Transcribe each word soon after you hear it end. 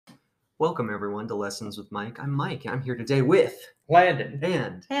Welcome everyone to Lessons with Mike. I'm Mike. I'm here today with Landon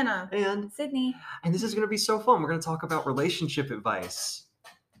and Hannah and Sydney. And this is going to be so fun. We're going to talk about relationship advice.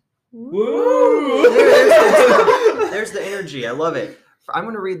 Woo! There's the energy. I love it. I'm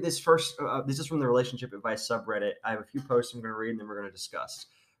going to read this first. This is from the relationship advice subreddit. I have a few posts I'm going to read and then we're going to discuss.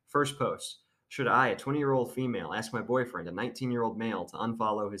 First post. Should I, a 20-year-old female, ask my boyfriend, a 19-year-old male, to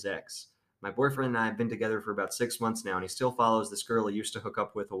unfollow his ex? My boyfriend and I have been together for about 6 months now, and he still follows this girl he used to hook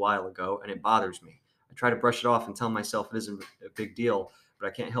up with a while ago, and it bothers me. I try to brush it off and tell myself it isn't a big deal, but I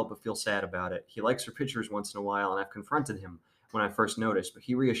can't help but feel sad about it. He likes her pictures once in a while, and I've confronted him when I first noticed, but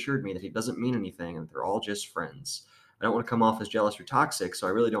he reassured me that he doesn't mean anything and they're all just friends. I don't want to come off as jealous or toxic, so I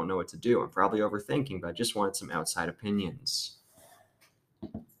really don't know what to do. I'm probably overthinking, but I just wanted some outside opinions.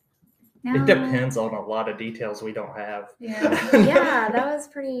 It depends on a lot of details we don't have. Yeah, that was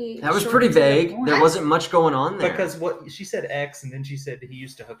pretty. That was pretty vague. There wasn't much going on there. Because what she said ex, and then she said he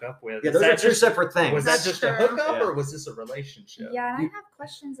used to hook up with. Yeah, those are two separate things. Was that just a hookup, Yeah. or was this a relationship? Yeah, and I have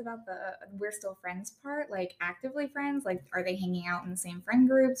questions about the we're still friends part. Like, actively friends? Like, are they hanging out in the same friend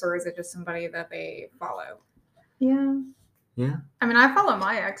groups, or is it just somebody that they follow? Yeah. I mean, I follow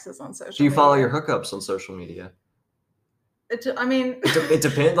my exes on social media. Do you follow your hookups on social media? It It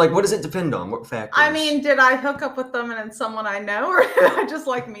depends. Like, what does it depend on? What factors? I mean, did I hook up with them and it's someone I know, or did I just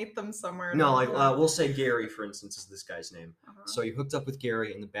meet them somewhere? No, we'll say Gary, for instance, is this guy's name. Uh-huh. So you hooked up with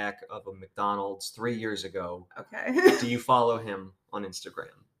Gary in the back of a McDonald's 3 years ago. Okay. Do you follow him on Instagram?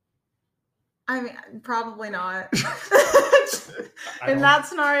 I mean, probably not. In that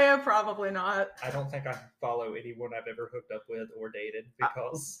scenario, probably not. I don't think I follow anyone I've ever hooked up with or dated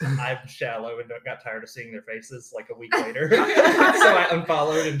because I'm shallow and got tired of seeing their faces like a week later. So I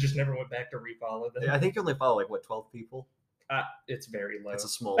unfollowed and just never went back to refollow them. I think you only follow 12 people? It's very low. It's a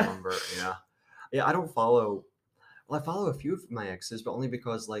small number, yeah. Yeah, I don't follow. Well, I follow a few of my exes, but only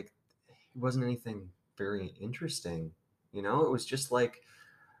because it wasn't anything very interesting. It was just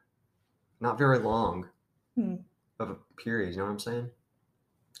not very long of a period. You know what I'm saying?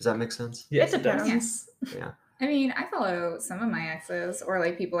 Does that make sense? Yes, it depends. Yeah. I mean, I follow some of my exes or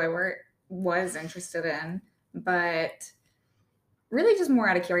people I was interested in, but really just more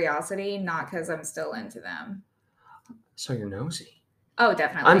out of curiosity, not because I'm still into them. So you're nosy. Oh,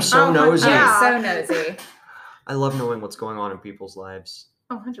 definitely. I'm so nosy. yeah. I'm so nosy. I love knowing what's going on in people's lives.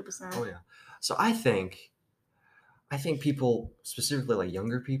 Oh, 100%. Oh yeah. So I think people, specifically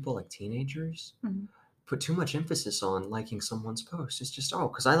younger people, teenagers, put too much emphasis on liking someone's post. It's just,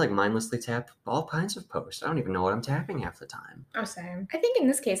 because I mindlessly tap all kinds of posts. I don't even know what I'm tapping half the time. Oh, same. I think in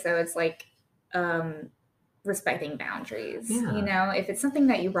this case, though, it's respecting boundaries. Yeah. If it's something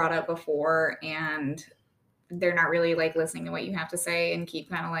that you brought up before and they're not really listening to what you have to say and keep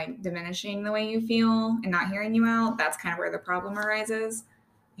kind of diminishing the way you feel and not hearing you out, that's kind of where the problem arises.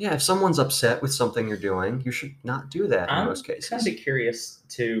 Yeah, if someone's upset with something you're doing, you should not do that in most cases. I'm kind of curious,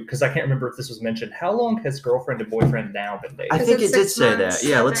 too, because I can't remember if this was mentioned. How long has girlfriend and boyfriend now been dating? I think it did 6 say months, that.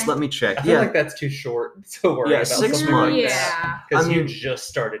 Yeah, I think. let me check. I feel like that's too short to worry about 6 something months. like that. Because you just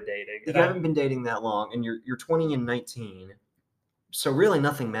started dating. You haven't been dating that long, and you're 20 and 19, so really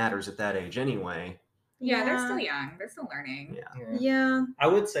nothing matters at that age anyway. Yeah, they're still young. They're still learning. Yeah. I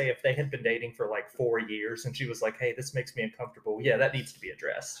would say if they had been dating for 4 years and she was like, hey, this makes me uncomfortable, that needs to be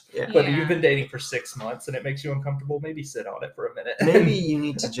addressed. Yeah. But if you've been dating for 6 months and it makes you uncomfortable, maybe sit on it for a minute. Maybe you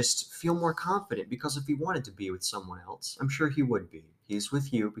need to just feel more confident, because if he wanted to be with someone else, I'm sure he would be. He's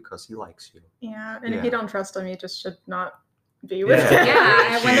with you because he likes you. Yeah, and if Yeah. you don't trust him, you just should not be with him. Yeah,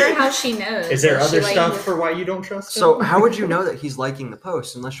 I wonder how she knows. Is there Is she other stuff for why you don't trust him? So how would you know that he's liking the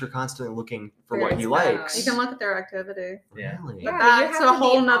post unless you're constantly looking for what he his likes? You can look at their activity. Yeah. Really? Yeah. But you that's have a to be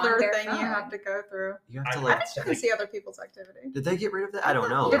whole on nother their thing you phone. have to go through. You have to I think you can see other people's activity. Did they get rid of that? I don't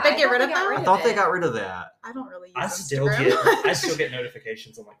know. Did they get rid of got that? rid I of thought they it. got rid of that. I don't really use I still Instagram. get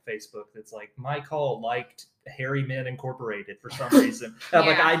notifications on Facebook that's my call liked Hairy Men Incorporated for some reason. I'm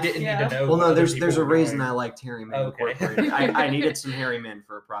Yeah. I didn't need to know. Well, no, what there's other a people were reason doing. I liked Hairy Men Okay. Incorporated. I needed some hairy men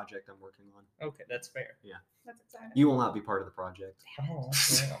for a project I'm working on. Okay, that's fair. That's exciting. You will not be part of the project. Oh,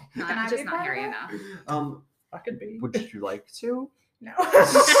 damn. No, Can I I'm just be not part of hairy that? enough. I could be. Would you like to? No.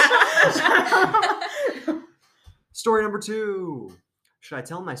 Story number 2. Should I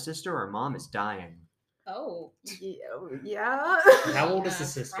tell my sister our mom is dying? Oh. Yeah. How old is the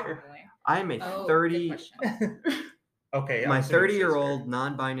sister? Probably. I am a Oh, 30. good question. Okay. My I'm assuming 30-year-old sister.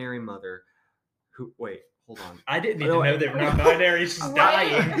 non-binary mother who... Wait, hold on. I didn't even No, know they were not binary. She's Right.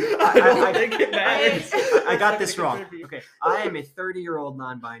 dying. I don't I- think it matters. I got this wrong. Okay, I am a 30-year-old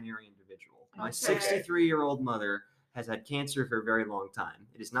non-binary individual. My Okay. 63-year-old mother has had cancer for a very long time.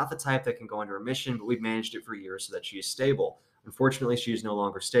 It is not the type that can go into remission, but we've managed it for years so that she is stable. Unfortunately, she is no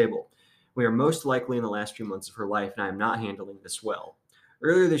longer stable. We are most likely in the last few months of her life, and I am not handling this well.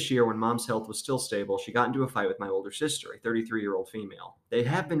 Earlier this year, when Mom's health was still stable, she got into a fight with my older sister, a 33-year-old female. They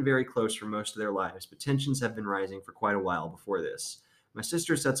have been very close for most of their lives, but tensions have been rising for quite a while before this. My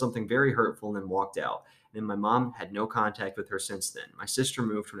sister said something very hurtful and then walked out, and my mom had no contact with her since then. My sister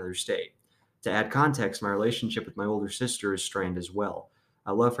moved to another state. To add context, my relationship with my older sister is strained as well.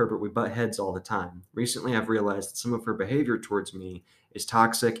 I love her, but we butt heads all the time. Recently, I've realized that some of her behavior towards me is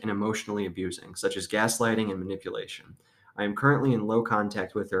toxic and emotionally abusing, such as gaslighting and manipulation. I am currently in low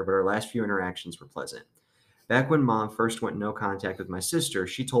contact with her, but our last few interactions were pleasant. Back when Mom first went no contact with my sister,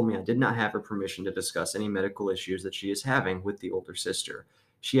 she told me I did not have her permission to discuss any medical issues that she is having with the older sister.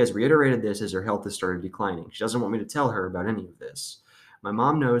 She has reiterated this as her health has started declining. She doesn't want me to tell her about any of this. My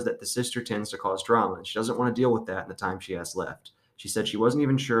mom knows that the sister tends to cause drama, and she doesn't want to deal with that in the time she has left. She said she wasn't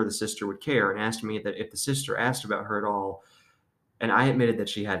even sure the sister would care and asked me that if the sister asked about her at all, and I admitted that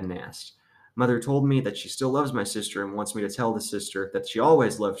she hadn't asked. Mother told me that she still loves my sister and wants me to tell the sister that she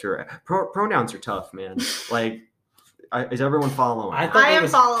always loved her. Pronouns are tough, man. Like, is everyone following? I am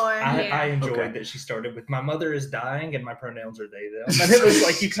following. I enjoyed Okay. that she started with "my mother is dying" and my pronouns are they them, and it was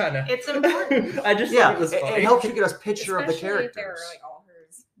like you kind of. It's important. I just Yeah, thought it was it funny. helps you get a picture of the Especially if characters. they were like all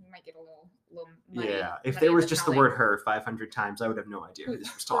hers, you might get a little muddy, Yeah, if muddy there in was just the telling. word her 500 times, I would have no idea who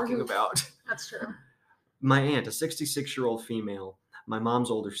this was talking about. That's true. My aunt, a 66-year-old female, my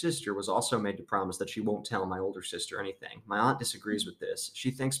mom's older sister, was also made to promise that she won't tell my older sister anything. My aunt disagrees with this. She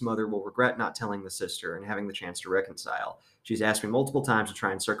thinks Mother will regret not telling the sister and having the chance to reconcile. She's asked me multiple times to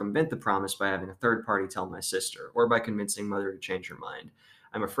try and circumvent the promise by having a third party tell my sister, or by convincing Mother to change her mind.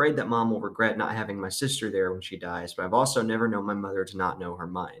 I'm afraid that Mom will regret not having my sister there when she dies, but I've also never known my mother to not know her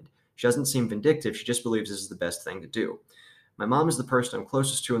mind. She doesn't seem vindictive, she just believes this is the best thing to do. My mom is the person I'm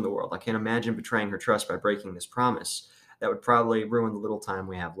closest to in the world. I can't imagine betraying her trust by breaking this promise. That would probably ruin the little time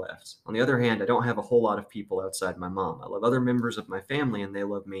we have left. On the other hand, I don't have a whole lot of people outside my mom. I love other members of my family and they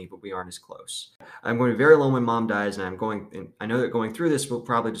love me, but we aren't as close. I'm going to be very alone when Mom dies, and I know that going through this will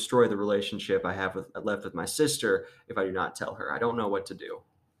probably destroy the relationship I have left with my sister if I do not tell her. I don't know what to do.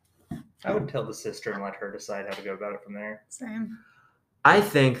 I would tell the sister and let her decide how to go about it from there. Same. I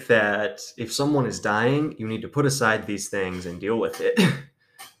think that if someone is dying, you need to put aside these things and deal with it.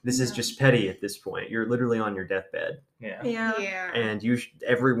 This is Yeah. just petty at this point. You're literally on your deathbed. Yeah. Yeah. And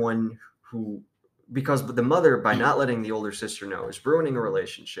everyone who, because the mother, by not letting the older sister know, is ruining a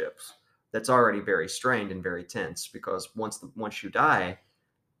relationship that's already very strained and very tense, because once you die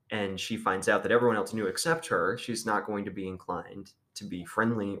and she finds out that everyone else knew except her, she's not going to be inclined to be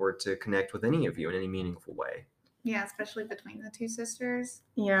friendly or to connect with any of you in any meaningful way. Yeah, especially between the two sisters.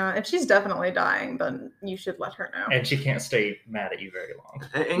 Yeah. If she's definitely dying, then you should let her know. And she can't stay mad at you very long.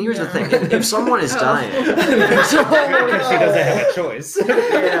 And here's the Yeah. thing: if someone is Oh. dying, Because she doesn't have a choice.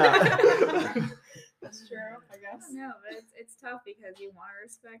 Yeah. That's true, I I guess. don't know, but it's tough because you want to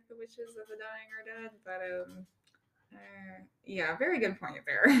respect the wishes of the dying or dead, but yeah, very good point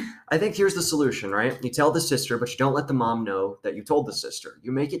there. I think here's the solution, right? You tell the sister, but you don't let the mom know that you told the sister.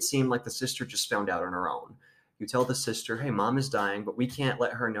 You make it seem like the sister just found out on her own. You tell the sister, hey, Mom is dying, but we can't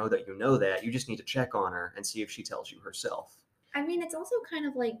let her know that you know that. You just need to check on her and see if she tells you herself. I mean, it's also kind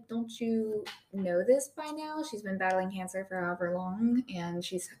of like, don't you know this by now? She's been battling cancer for however long, and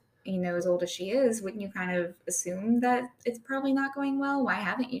she's, as old as she is. Wouldn't you kind of assume that it's probably not going well? Why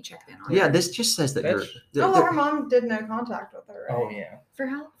haven't you checked in on Yeah, her? this just says that That's- Well, her mom did no contact with her, right? Oh yeah. For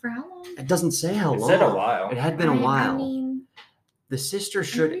how long? It doesn't say how It long. said a while. It had been a I while. mean, The sister I'm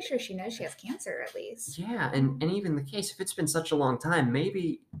should. pretty sure she knows she has cancer at least. Yeah, and even the case, if it's been such a long time,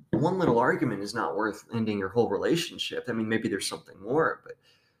 maybe one little argument is not worth ending your whole relationship. I mean, maybe there's something more, but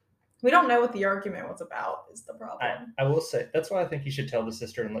We don't know what the argument was about, is the problem. I will say that's why I think you should tell the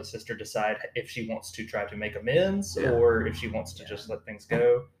sister and let sister decide if she wants to try to make amends Yeah. or if she wants to just let things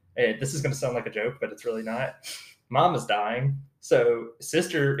go. And this is going to sound like a joke, but it's really not. Mom is dying, so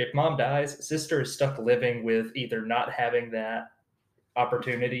sister, if mom dies, sister is stuck living with either not having that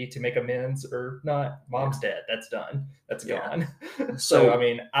opportunity to make amends or not. Mom's dead. That's done. That's Yeah. gone. So- So I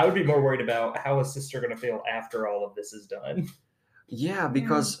mean, I would be more worried about how is sister going to feel after all of this is done. yeah,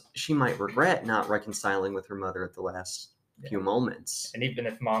 because she might regret not reconciling with her mother at the last few moments. And even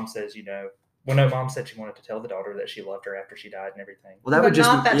if mom says, well, no, mom said she wanted to tell the daughter that she loved her after she died and everything. Well, that but would just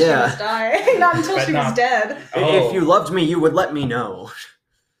not that yeah. she was dying. Not until But she was not- dead. Oh. If you loved me, you would let me know.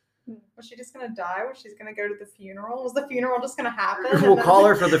 Was she just gonna die? Was she gonna go to the funeral? Was the funeral just gonna happen? We'll call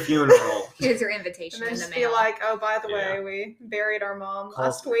her for the funeral. Here's your And invitation then in the just be mail. like, oh, by the Yeah. way, we buried our mom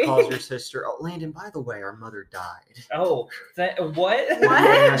Calls last week. your sister. Oh, Landon, by the way, our mother died. Oh, what? What?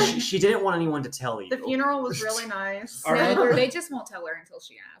 Yeah, she didn't want anyone to tell you. The funeral was really nice. Our No, mother- they just won't tell her until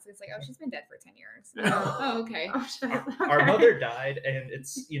she asks. It's like, oh, she's been dead for 10 years. Oh, okay. Oh, shit. Our Okay. mother died, and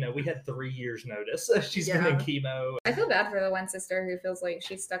it's, we had 3 years notice. She's been in chemo. I feel bad for the one sister who feels like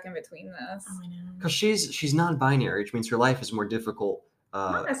she's stuck in between this. Oh, I know. Because she's non-binary, which means her life is more difficult.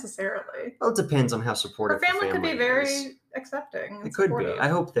 Not necessarily. Well, it depends on how supportive Her family the could be family very is. accepting. And It could be. supportive. I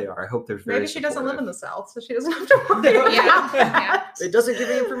hope they are. I hope they're very Maybe she doesn't live in the supportive. South, so she doesn't have to worry about Yeah, that. yeah. It doesn't give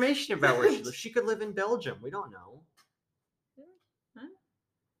any information about where she lives. She could live in Belgium. We don't know. Huh?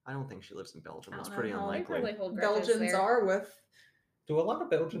 I don't think she lives in Belgium. I That's don't pretty know how They unlikely. probably hold grudges Belgians there. are with. Do a lot of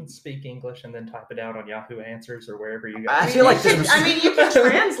Belgians speak English and then type it out on Yahoo Answers or wherever you I guys? feel like you this can, was- you can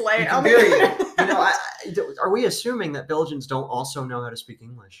translate. You know, are we assuming that Belgians don't also know how to speak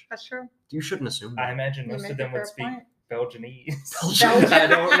English? That's true. You shouldn't assume I that. imagine You most make of a them fair would speak point. Belgianese. Belgian. I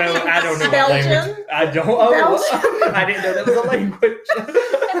don't know. I don't know what Belgian? language. I don't. Oh, Belgian? I didn't know that was a language.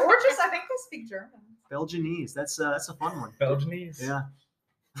 Or just, I think they speak German. Belgianese. That's a fun one. Belgianese. Yeah.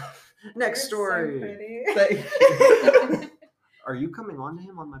 Next They're story. So pretty. Thank you. Are you coming on to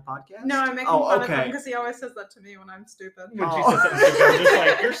him on my podcast? No, I'm making Oh, fun of him okay. because he always says that to me when I'm stupid. When she Oh. says something stupid, I'm just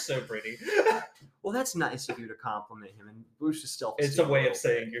like, you're so pretty. Well, that's nice of you to compliment him and boost his self-esteem. It's a way little of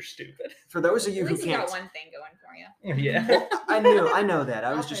saying bit. you're stupid. For those of you At who least you can't, got one thing going for you. Yeah. I know that.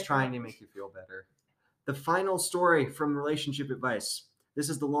 I was I'll just take trying it. to make you feel better. The final story from relationship advice. This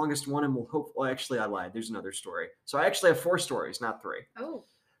is the longest one, and we'll hope. Well, actually, I lied. There's another story. So I actually have 4 stories, not 3. Oh.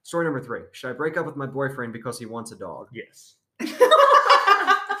 Story number 3. Should I break up with my boyfriend because he wants a dog? Yes.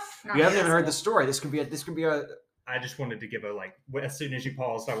 Not You haven't even heard the possible. story. This could be a I just wanted to give as soon as you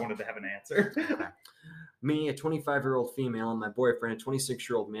paused, I wanted to have an answer. Me, a 25-year-old female, and my boyfriend, a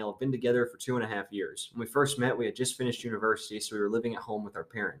 26-year-old male, have been together for 2.5 years. When we first met, we had just finished university, so we were living at home with our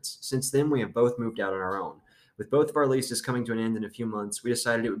parents. Since then, we have both moved out on our own. With both of our leases coming to an end in a few months, we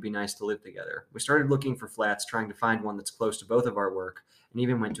decided it would be nice to live together. We started looking for flats, trying to find one that's close to both of our work, and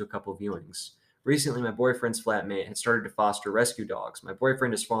even went to a couple viewings. Recently, my boyfriend's flatmate had started to foster rescue dogs. My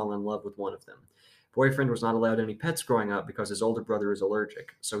boyfriend has fallen in love with one of them. Boyfriend was not allowed any pets growing up because his older brother is allergic,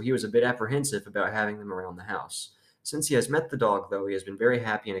 so he was a bit apprehensive about having them around the house. Since he has met the dog, though, he has been very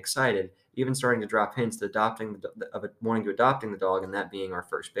happy and excited, even starting to drop hints to wanting to adopting the dog and that being our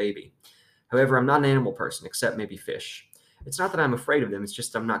first baby. However, I'm not an animal person, except maybe fish. It's not that I'm afraid of them, it's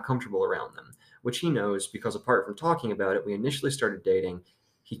just I'm not comfortable around them, which he knows because apart from talking about it, we initially started dating.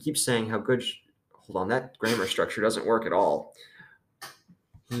 He keeps saying how good... Hold on, that grammar structure doesn't work at all.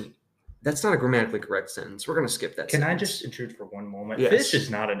 That's not a grammatically correct sentence. We're going to skip that Can I sentence. just intrude for one moment? Yes. Fish is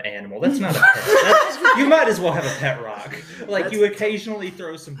not an animal. That's not a pet. You might as well have a pet rock. Like, That's- you occasionally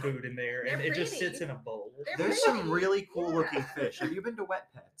throw some food in there, and They're it just pretty. sits in a bowl. They're There's pretty. some really cool-looking Yeah. fish. Have you been to Wet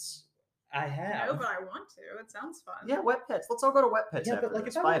Pets? I have. No, but I want to. It sounds fun. Yeah, Wet Pets. Let's all go to Wet Pets Yeah, after but like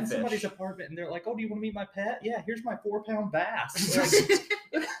this. if Buy I'm a in somebody's fish. apartment and they're like, "Oh, do you want to meet my pet?" Yeah, here's my 4-pound bass.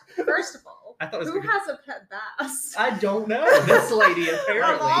 Like, First of all, I thought it was who gonna- has a pet bass? I don't know. This lady Of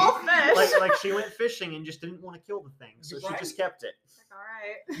apparently. all fish. Like she went fishing and just didn't want to kill the thing, so she Right. just kept it. All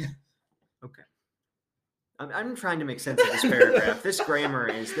right. I'm trying to make sense of this paragraph. This grammar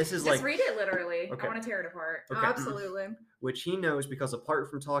is Just like read it literally. Okay. I want to tear it apart. Okay. Absolutely. which he knows because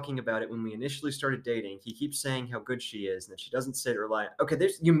apart from talking about it when we initially started dating, he keeps saying how good she is and that she doesn't sit or lie. Okay,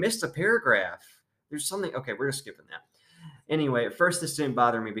 you missed a paragraph. There's something. Okay, we're just skipping that. Anyway, at first this didn't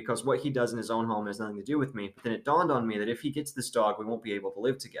bother me because what he does in his own home has nothing to do with me. But then it dawned on me that if he gets this dog, we won't be able to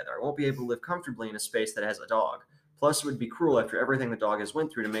live together. I won't be able to live comfortably in a space that has a dog. Plus, it would be cruel after everything the dog has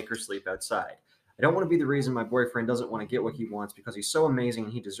went through to make her sleep outside. I don't want to be the reason my boyfriend doesn't want to get what he wants because he's so amazing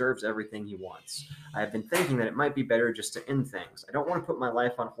and he deserves everything he wants. I have been thinking that it might be better just to end things. I don't want to put my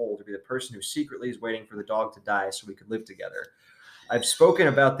life on hold to be the person who secretly is waiting for the dog to die so we could live together. I've spoken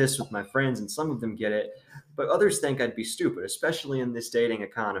about this with my friends and some of them get it, but others think I'd be stupid, especially in this dating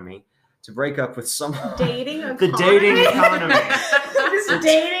economy, to break up with someone. Dating economy. The dating economy. This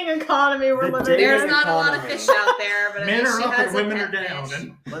dating economy we're The living dating in. There's not a lot of economy. fish out there, but at Men least are she up has and a women are pet down. fish.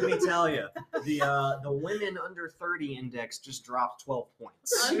 And Let me tell you, the women under 30 index just dropped 12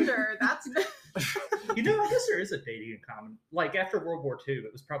 points. Under. That's. you know, I guess there is a dating economy. Like after World War II,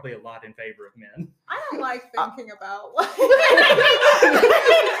 it was probably a lot in favor of men. I don't like thinking about. Like,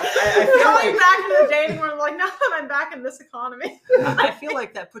 I feel going like- back into the dating world, like now that I'm back in this economy, I feel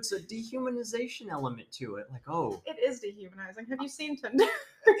like that puts a dehumanization element to it. Like, oh, it is dehumanizing. Have you seen Tinder?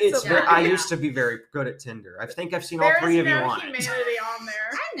 it's. Yeah. I used to be very good at Tinder. I think I've seen all There three is of you no on it. humanity on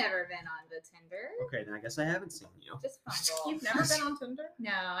there. I I've never been on the Tinder. Okay, then I guess I haven't seen you. Just Bumble. You've never been on Tinder?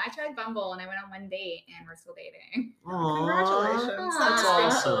 No, I tried Bumble and I went on one date and we're still dating. Congratulations. That's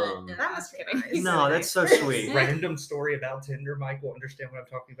awesome. No, That I'm must just be kidding. nice. No, that's so sweet. Random story about Tinder. Mike will understand what I'm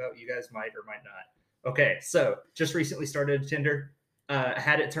talking about. You guys might or might not. Okay, so just recently started Tinder.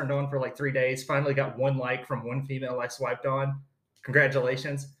 Had it turned on for like 3 days. Finally got one like from one female I swiped on.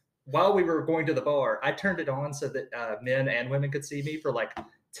 Congratulations. While we were going to the bar, I turned it on so that men and women could see me for like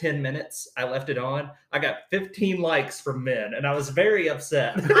 10 minutes. I left it on. I got 15 likes from men, and I was very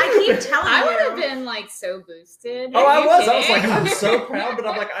upset. I keep telling I you. would have been like so boosted. Oh, Are I you was. I was like, kidding? I'm so proud, but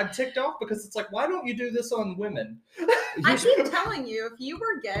I'm like, I'm ticked off because it's like, why don't you do this on women? I keep telling you, if you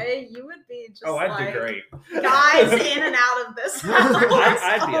were gay, you would be just Oh, I'd like do great. guys in and out of this house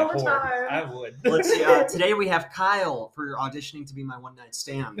I'd be a all the whore. time. I would. Let's see. Today we have Kyle for auditioning to be my one night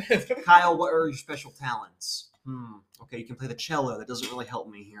stand. Kyle, what are your special talents? Okay, you can play the cello. That doesn't really help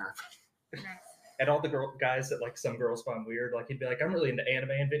me here. And all the guys that like some girls find weird, like he'd be like, I'm really into anime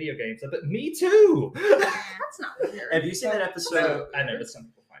and video games. But me too. That's not weird. Have you seen that episode? So, I know that some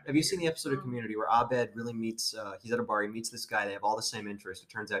people find it Have you seen the weird. episode of Community where Abed really meets? He's at a bar. He meets this guy. They have all the same interests. It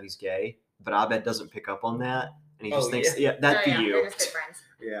turns out he's gay, but Abed doesn't pick up on that, and he just Oh, thinks, "Yeah, that'd be you." They're just good friends.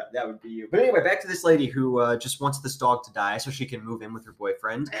 Yeah, that would be you. But anyway, back to this lady who just wants this dog to die so she can move in with her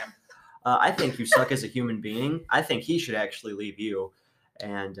boyfriend. Yeah. I think you suck as a human being. I think he should actually leave you.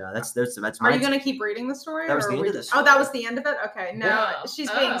 And that's my. Are you going to keep reading the story? That was or the are end we- of the Oh, that story. was the end of it? Okay. No, Yeah. she's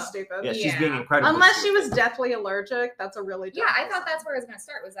Oh. being stupid. Yeah, she's Yeah. being incredibly. Unless she was stupid. deathly allergic. That's a really dumb Yeah, I reason. thought that's where I was going to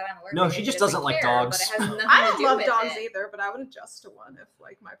start. Was that I'm allergic? No, she and just doesn't doesn't like care, dogs. But it has nothing I to don't do love with dogs it. either, but I would adjust to one if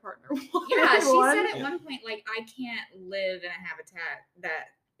like my partner wanted Yeah, she one. said at Yeah. one point, like, I can't live in a habitat that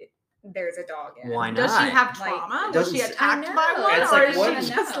there's a dog in. Why Does not? she have Like, trauma? it Was she doesn't- attacked I by know. one, It's or like, is what- she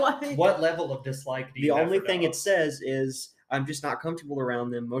just like? What level of dislike do you The have only for thing it dogs? says is I'm just not comfortable around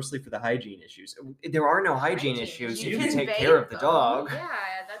them, mostly for the hygiene issues. There are no hygiene issues. You You can can take bathe care of the them. dog. Yeah,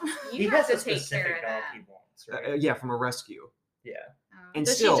 that's He you has have a to take care specific of dog that. he wants, right? Yeah, from a rescue. Yeah. And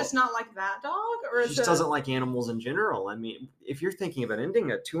Does still, she just not like that dog, or she is just it? doesn't like animals in general. I mean, if you're thinking about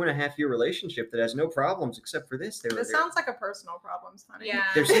ending a 2.5-year relationship that has no problems except for this, This sounds like a personal problem, honey. Yeah.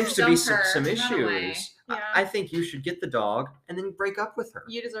 there seems to be Dump her, some run away. issues. Yeah. I think you should get the dog and then break up with her.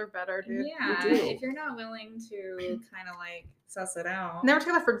 You deserve better, dude. Yeah, do. if you're not willing to kind of like suss it out. Never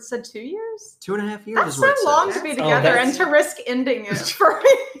together for said 2 years. 2.5 years That's is what so it long says. to be Oh, together and that's- to risk ending it for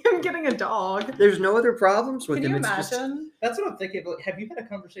him getting a dog. There's no other problems with Can him. you It's just imagine? That's what I'm thinking. Like, have you had a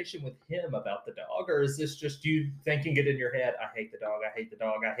conversation with him about the dog, or is this just you thinking it in your head? I hate the dog. I hate the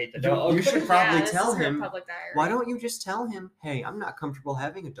dog. I hate the dog. you should probably yeah, this tell is her him. Public diary. Why don't you just tell him, hey, I'm not comfortable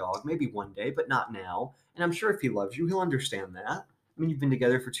having a dog, maybe one day, but not now. And I'm sure if he loves you, he'll understand that. I mean, you've been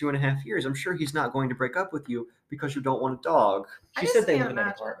together for 2.5 years. I'm sure he's not going to break up with you because you don't want a dog. She I said just they can't live in an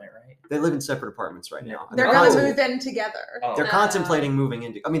imagine. apartment, right? They live in separate apartments right now. and They're they're gonna contem- move in together. Oh. They're No. contemplating moving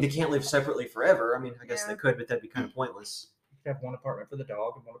into. I mean, they can't live separately forever. I mean, I guess Yeah. they could, but that'd be kind of pointless. You have one apartment for the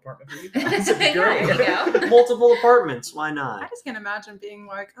dog and one apartment for you Yeah, guys. It'd be there you great. go. Multiple apartments. Why I not? just can't imagine being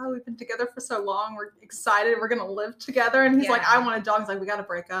like, oh, we've been together for so long, we're excited, we're gonna live together, and he's like, Yeah. I want a dog. He's like, we gotta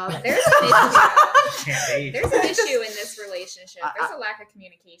break up. There's an issue. Can't be. There's an issue in this relationship. There's a lack of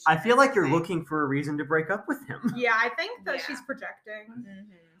communication. I feel like you're That's the looking for a reason to break up with him. Yeah, I think that Yeah. she's projecting. thing.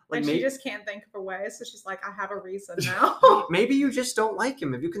 Mhm. Like and maybe, she just can't think of a way, so she's like, I have a reason now. maybe you just don't like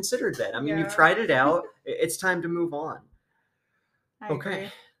him. Have you considered that? I mean, you've Yeah. tried it out. It's time to move on. I Okay.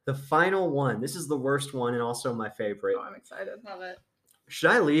 agree. The final one. This is the worst one and also my favorite. Oh, I'm excited. Love it.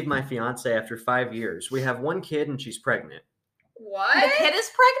 Should I leave my fiance after 5 years? We have one kid and she's pregnant. What? The kid is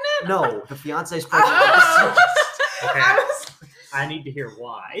pregnant? No, the fiance's pregnant. Oh. Okay. I was I need to hear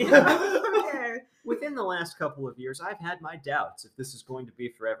why. okay. Within the last couple of years, I've had my doubts if this is going to be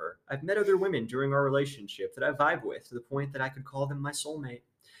forever. I've met other women during our relationship that I vibe with to the point that I could call them my soulmate.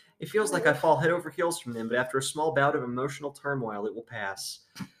 It feels like I fall head over heels from them, but after a small bout of emotional turmoil, it will pass.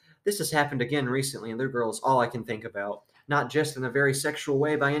 This has happened again recently, and their girl is all I can think about. Not just in a very sexual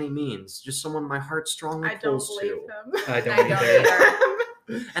way by any means, just someone my heart strongly I don't pulls believe to. him. I I don't don't either.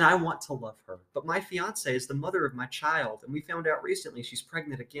 either. And I want to love her. But my fiance is the mother of my child, and we found out recently she's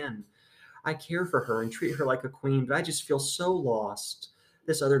pregnant again. I care for her and treat her like a queen, but I just feel so lost.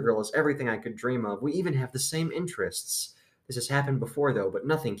 This other girl is everything I could dream of. We even have the same interests. This has happened before, though, but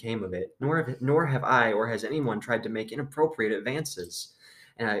nothing came of it. Nor have I or has anyone tried to make inappropriate advances.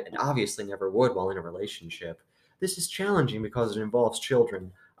 And I obviously never would while in a relationship. This is challenging because it involves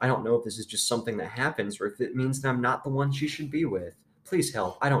children. I don't know if this is just something that happens or if it means that I'm not the one she should be with. Please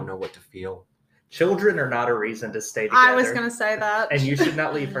help. I don't know what to feel. Children are not a reason to stay together. I was gonna say that. And you should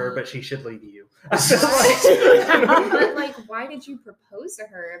not leave her, but she should leave you. But like, why did you propose to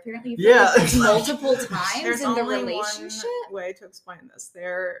her? Apparently, you proposed multiple times There's in the only relationship. one way to explain this.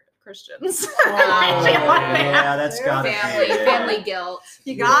 They're Christians. Oh, yeah, that's gotta be it. Family guilt.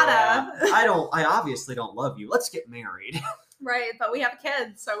 You gotta. I obviously don't love you. Let's get married. Right, but we have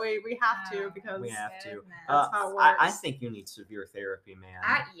kids, so we have to because We have to. Goodness. That's how it works. I think you need severe therapy, man.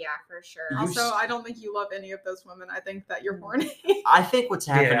 Yeah, for sure. You Also, I don't think you love any of those women. I think that you're horny. I think what's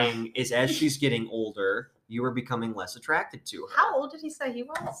happening is as she's getting older, you are becoming less attracted to her. How old did he say he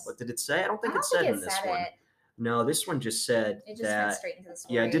was? What did it say? I don't think I it don't said think in it this said one. it. No, this one just said It just went that. straight into the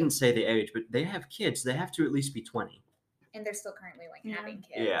story. Yeah, it didn't say the age, but they have kids. They have to at least be 20. And they're still currently like Yeah. having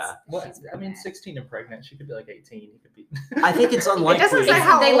kids. Yeah. What? She's I mean, pregnant. 16 and pregnant. She could be like 18. He could be. I think it's unlikely. doesn't say It's-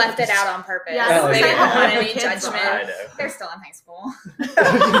 how they old left it it out on purpose. Yeah, it doesn't they say didn't how want old any the kids are. I judgment. know. They're still in high school.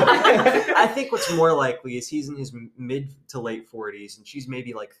 I think what's more likely is he's in his mid to late 40s and she's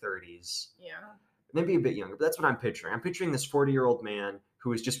maybe like 30s. Yeah. Maybe a bit younger, but that's what I'm picturing. I'm picturing this 40-year-old man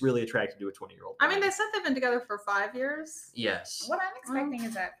who is just really attracted to a 20-year-old. I mean, they said they've been together for 5 years. Yes. What I'm expecting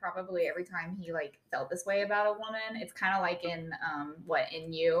is that probably every time he like felt this way about a woman, it's kind of like in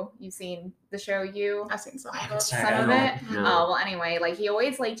in you've seen the show You. I've seen some I of haven't those. seen Some of it. it. No. Oh well, anyway, like he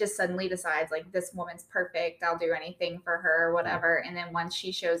always like just suddenly decides like this woman's perfect. I'll do anything for her, or whatever. And then once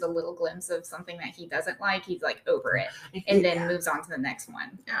she shows a little glimpse of something that he doesn't like, he's like over it, and then moves on to the next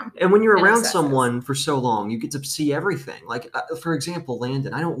one. And when you're and around obsessive. someone for so long, you get to see everything. Like, for example,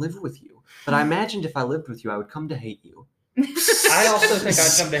 Landon, I don't live with you, but I imagined if I lived with you, I would come to hate you. I also think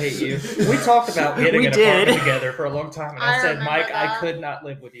I'd come to hate you. We talked about getting We an did. apartment together for a long time, and I I said, remember Mike, I that. could not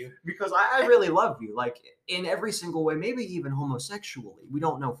live with you. Because I really love you, like, in every single way, maybe even homosexually. We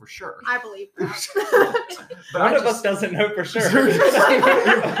don't know for sure. I believe that. But One I of us doesn't know for sure. Does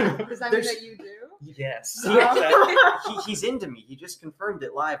that mean There's- that you do? Yes. He's into me. He just confirmed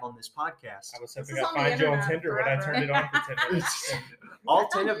it live on this podcast. I was This hoping is I'd on the find you on internet Tinder when I forever. turned it on for Tinder. All I 10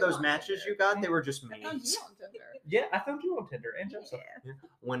 found of you those on matches Tinder. you got, they were just I found memes. you on Tinder. Yeah, I found you on Tinder and Joseph. Yeah.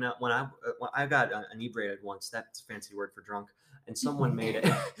 When I got inebriated once, that's a fancy word for drunk, and someone made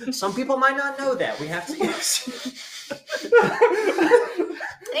it. Some people might not know that. We have to use.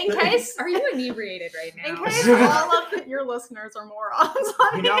 In case, Are you inebriated right now? in case all of your listeners are morons,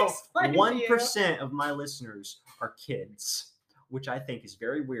 let You me know, explain to 1% of my listeners are kids, which I think is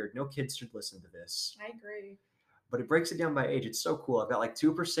very weird. No kids should listen to this. I agree. But it breaks it down by age. It's so cool. I've got like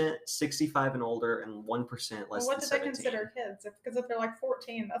 2% 65 and older and 1% less Well, what than do 17. they consider kids? Because if they're like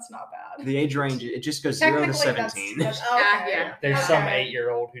 14, that's not bad. The age range, it just goes 0 to Technically, 17. That's Yeah, okay. yeah. There's Okay. some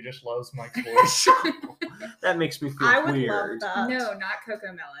 8-year-old who just loves Mike's voice. That makes me feel I would weird. love that. No, not Coco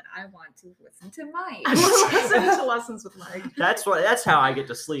Melon. I want to listen to Mike. I want to listen to Lessons with Mike. That's how I get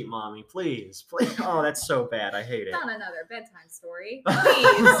to sleep, mommy. Please. Oh, that's so bad. I hate it. Not another bedtime story.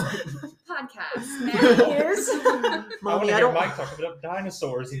 Please. Podcast. Please. I want Mommy, to I hear don't. Mike talk about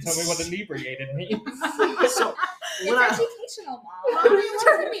dinosaurs and tell me what inebriated means. So It's when I, educational, Mom. Mommy,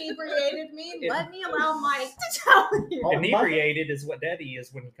 what inebriated me? Let me allow Mike to tell you. Oh, Inebriated is what Daddy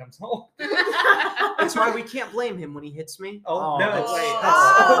is when he comes home. that's why we can't blame him when he hits me. Oh, no, that's, wait.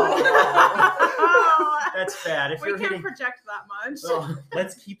 Oh. that's bad. If We you're can't hitting, project that much. oh.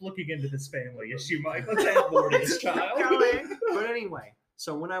 Let's keep looking into this family issue, Mike. Let's add more to this child. Going. But anyway,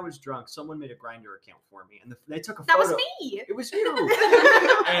 so when I was drunk, someone made a Grindr account for me, and they took a That photo. was me. It was you.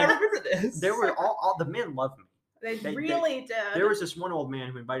 I And remember this. there were all the men loved me. They really did. There was this one old man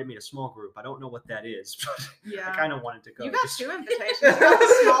who invited me to a small group. I don't know what that is, but yeah. I kind of wanted to go. You got Just- 2 invitations. You got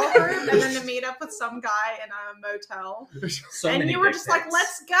the small group and then to meet up with some guy in a motel. So And many you were dick just like, pics.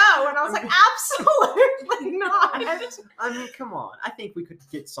 let's go. And I was like, absolutely not. I mean, come on. I think we could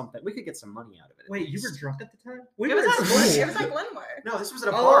get something. We could get some money out of it. at Wait, you were least. drunk at the time? It was, were at, at school. it was like Linwood. No, this was at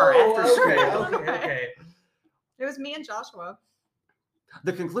a bar after Oh, school. okay. It was me and Joshua.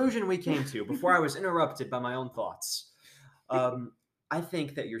 The conclusion we came to before I was interrupted by my own thoughts. I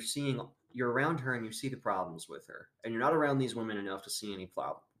think that you're around her and you see the problems with her, and you're not around these women enough to see any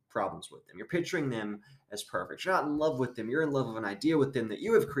problems with them. You're picturing them as perfect. You're not in love with them. You're in love with an idea with them that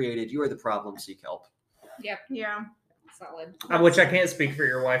you have created. You are the problem. Seek help. Yep. Yeah. Solid. Which I can't speak for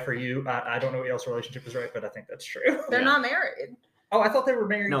your wife or you. I don't know what y'all's relationship is right, but I think that's true. They're Yeah. not married. Oh, I thought they were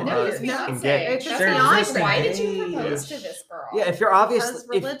married. No, No, uh, it's fiance. engaged. It's They're fiance. existing. Why did you Engaged. propose to this girl? Yeah, if you're obviously Because if,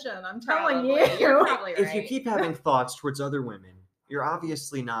 religion, I'm telling Probably. You're you. probably if you right. keep having thoughts towards other women, you're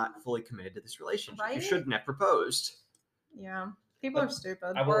obviously not fully committed to this relationship. You Right? shouldn't have proposed. Yeah. People are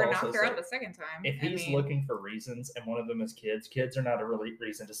stupid. I will Or also knock her say, out the second time. if I he's mean, looking for reasons and one of them is kids are not a really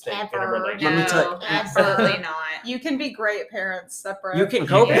reason to stay in a Ever. relationship. Let me tell no, you- absolutely not. You can be great parents separate. You can Yeah,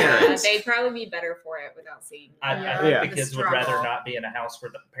 co-parent. they'd probably be better for it without seeing. I Yeah. think Yeah. the the kids would rather struggle. not be in a house where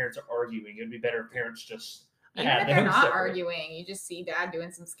the parents are arguing. It'd be better if parents just Even had if they're them not separate. arguing, you just see dad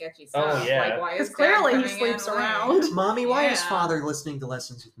doing some sketchy Oh, stuff. yeah. Like, why is Because clearly dad he coming sleeps in late? around. Mommy, why is Yeah. father listening to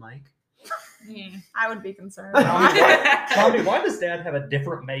Lessons with Mike? Yeah. I would be concerned. Mommy, why does Dad have a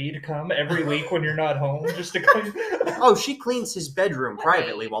different maid come every week when you're not home just to clean? Oh, she cleans his bedroom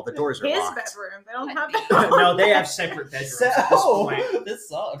privately while the doors are His locked. bedroom. They don't have What? that. No, they have separate bedrooms at this point. This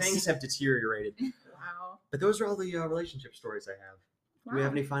sucks. Things have deteriorated. Wow. But those are all the relationship stories I have. Do we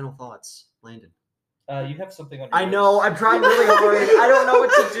have Wow. any final thoughts, Landon? You have something on. I your know. list. I'm trying really hard. I don't know what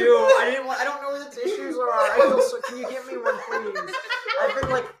to do. I don't know where the tissues are. I feel so. Can you get me one, please? I've been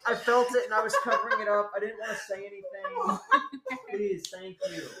like, I felt it and I was covering it up. I didn't want to say anything. Please, thank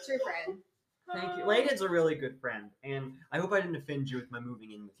you. True friend. Thank you. Landon's a really good friend, and I hope I didn't offend you with my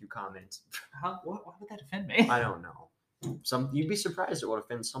moving in with you comments. Why would that offend me? I don't know. You'd be surprised at what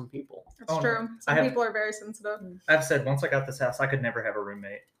offends some people. That's Oh, no. true. I Some have- people are very sensitive. I've said once I got this house, I could never have a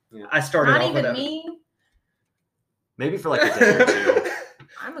roommate. Yeah. I started Not off with even a- me. Maybe for like a day or two.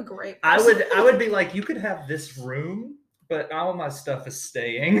 I'm a great I person. would be like, you could have this room, but all my stuff is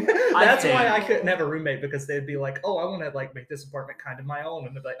staying. That's why I couldn't have a roommate, because they'd be like, oh, I want to like make this apartment kind of my own,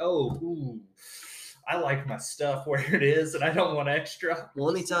 and they'd be like, oh, ooh, I like my stuff where it is, and I don't want extra. Well,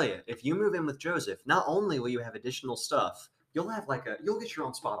 let me tell you, if you move in with Joseph, not only will you have additional stuff, you'll get your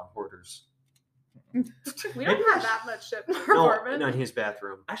own spot on Hoarders. We don't have that much shit in our No, apartment. not in his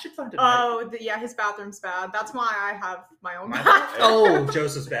bathroom. I should find a Oh, yeah, his bathroom's bad. That's why I have my own My- bathroom. Oh,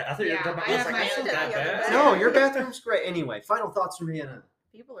 Joseph's bad. I thought you were Yeah, talking about. I I was have like, my that's own not that the other bad. day. No, your bathroom's great. Anyway, final thoughts from Hannah.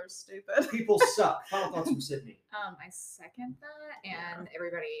 People are stupid. People suck. Final thoughts from Sydney. I second that, and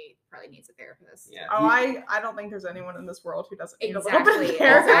everybody probably needs a therapist. Yeah. Oh, I don't think there's anyone in this world who doesn't need a little Exactly. bit of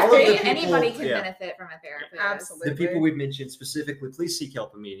care. All of the Exactly. people- Anybody can yeah. benefit from a therapist. Absolutely. The people we've mentioned specifically, please seek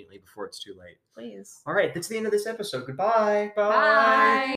help immediately before it's too late. Please. All right, that's the end of this episode. Goodbye. Bye.